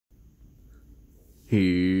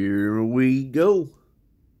Here we go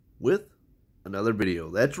with another video.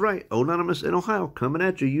 That's right, Anonymous in Ohio coming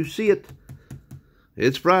at you. You see it.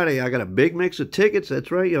 It's Friday. I got a big mix of tickets. That's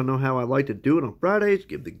right. Y'all know how I like to do it on Fridays.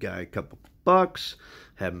 Give the guy a couple bucks.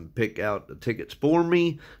 Have him pick out the tickets for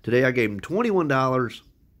me. Today I gave him $21.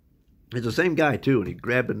 It's the same guy too, and he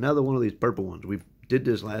grabbed another one of these purple ones. We did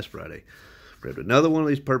this last Friday. Grabbed another one of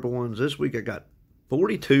these purple ones. This week I got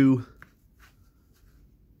 42.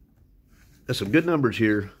 Got some good numbers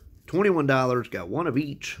here. $21. Got one of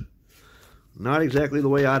each. Not exactly the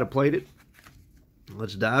way I'd have played it.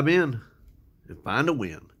 Let's dive in and find a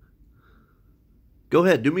win. Go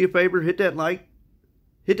ahead, do me a favor, hit that like,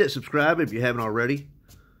 hit that subscribe if you haven't already.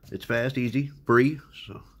 It's fast, easy, free,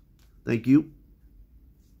 so thank you.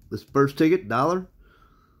 This first ticket, $1.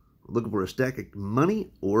 Looking for a stack of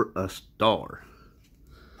money or a star.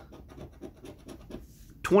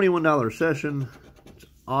 $21 session. It's an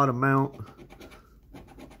odd amount.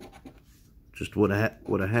 Just what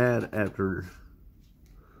I had after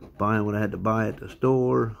buying what I had to buy at the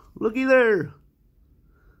store. Looky there.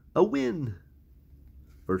 A win.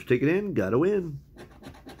 First ticket in, got a win.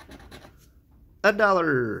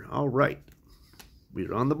 $1. All right.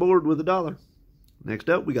 We're on the board with $1. Next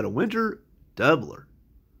up, we got a winter doubler.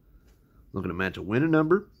 Looking to match a winning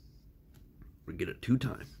number. We get it 2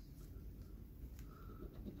 times.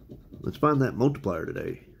 Let's find that multiplier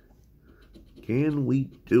today. Can we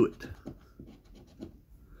do it?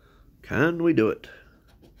 Can we do it?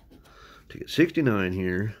 Ticket 69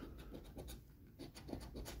 here.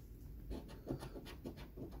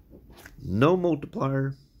 No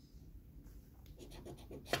multiplier.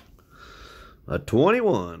 A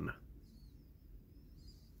 21.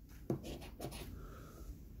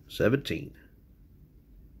 17.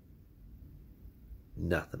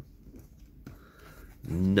 Nothing.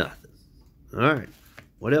 Nothing. All right.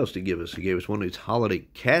 What else did he give us? He gave us one of these holiday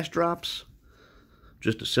cash drops.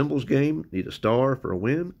 Just a symbols game. Need a star for a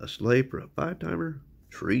win, a sleigh for a 5-timer,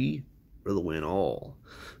 tree for the win all.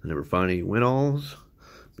 I never find any win alls.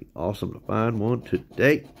 Be awesome to find one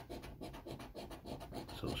today.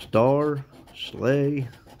 So star, sleigh,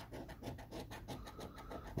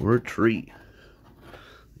 or a tree.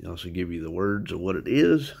 They also give you the words of what it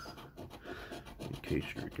is, in case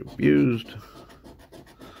you're confused.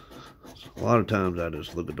 So a lot of times I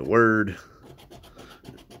just look at the word.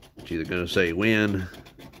 It's either going to say win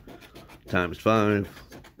times 5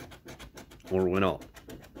 or win all.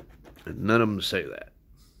 And none of them say that.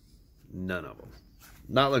 None of them.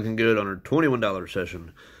 Not looking good on our $21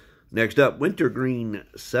 session. Next up, wintergreen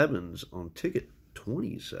 7s on ticket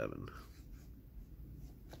 27.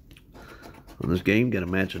 On this game, got to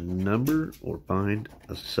match a number or find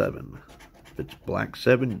a 7. If it's black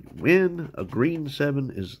 7, you win. A green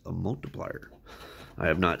 7 is a multiplier. I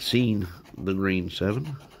have not seen the green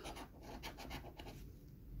 7.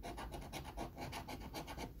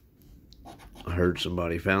 I heard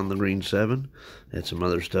somebody found the green 7. Had some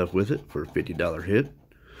other stuff with it for a $50 hit.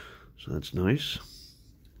 So that's nice.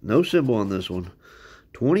 No symbol on this one.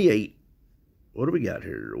 28. What do we got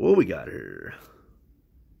here? What do we got here?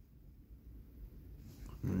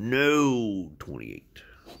 No 28.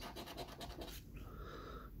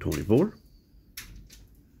 24.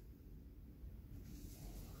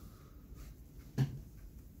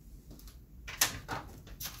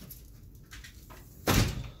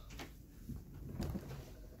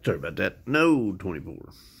 Sorry about that. No 24.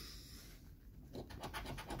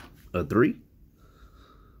 A 3.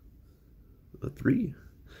 A 3.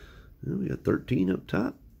 Well, we got 13 up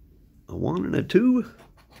top. A 1 and a 2.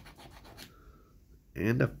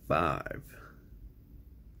 And a 5.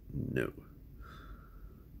 No.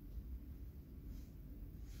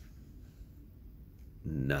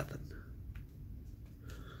 Nothing.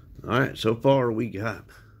 Alright, so far we got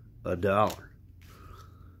 $1.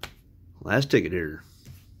 Last ticket here.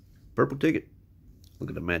 Purple ticket.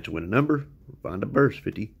 Looking to match a winning number. Find a burst.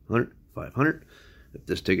 50, 100, 500. If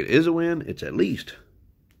this ticket is a win, it's at least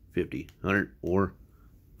 50, 100, or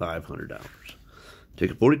 $500.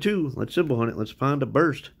 Ticket 42. Let's symbol hunt it. Let's find a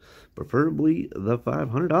burst. Preferably the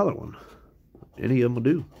 $500 one. Any of them will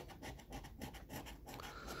do.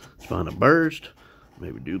 Let's find a burst.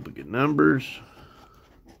 Maybe duplicate numbers.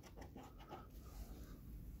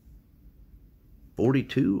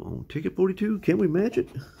 42 on ticket 42. Can we match it?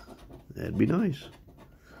 That'd be nice.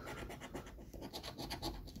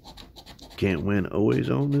 Can't win always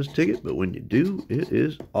on this ticket, but when you do, it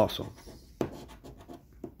is awesome.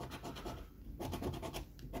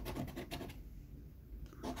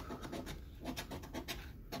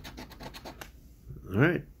 All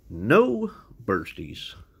right, no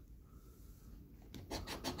bursties.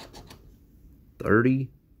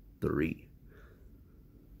 33.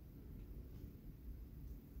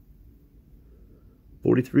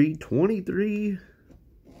 43, 23.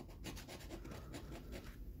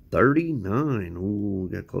 39. Ooh,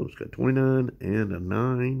 got close. Got 29 and a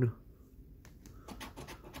 9.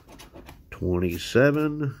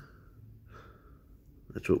 27.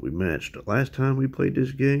 That's what we matched the last time we played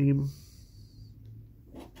this game.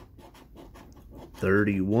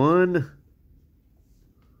 31.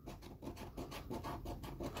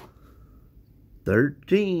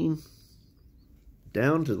 13.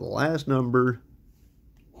 Down to the last number.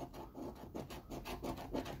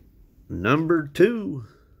 Number 2.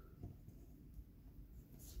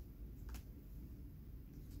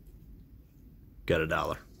 Got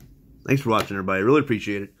 $1. Thanks for watching, everybody. Really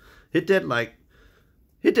appreciate it. Hit that like.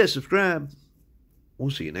 Hit that subscribe. We'll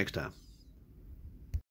see you next time.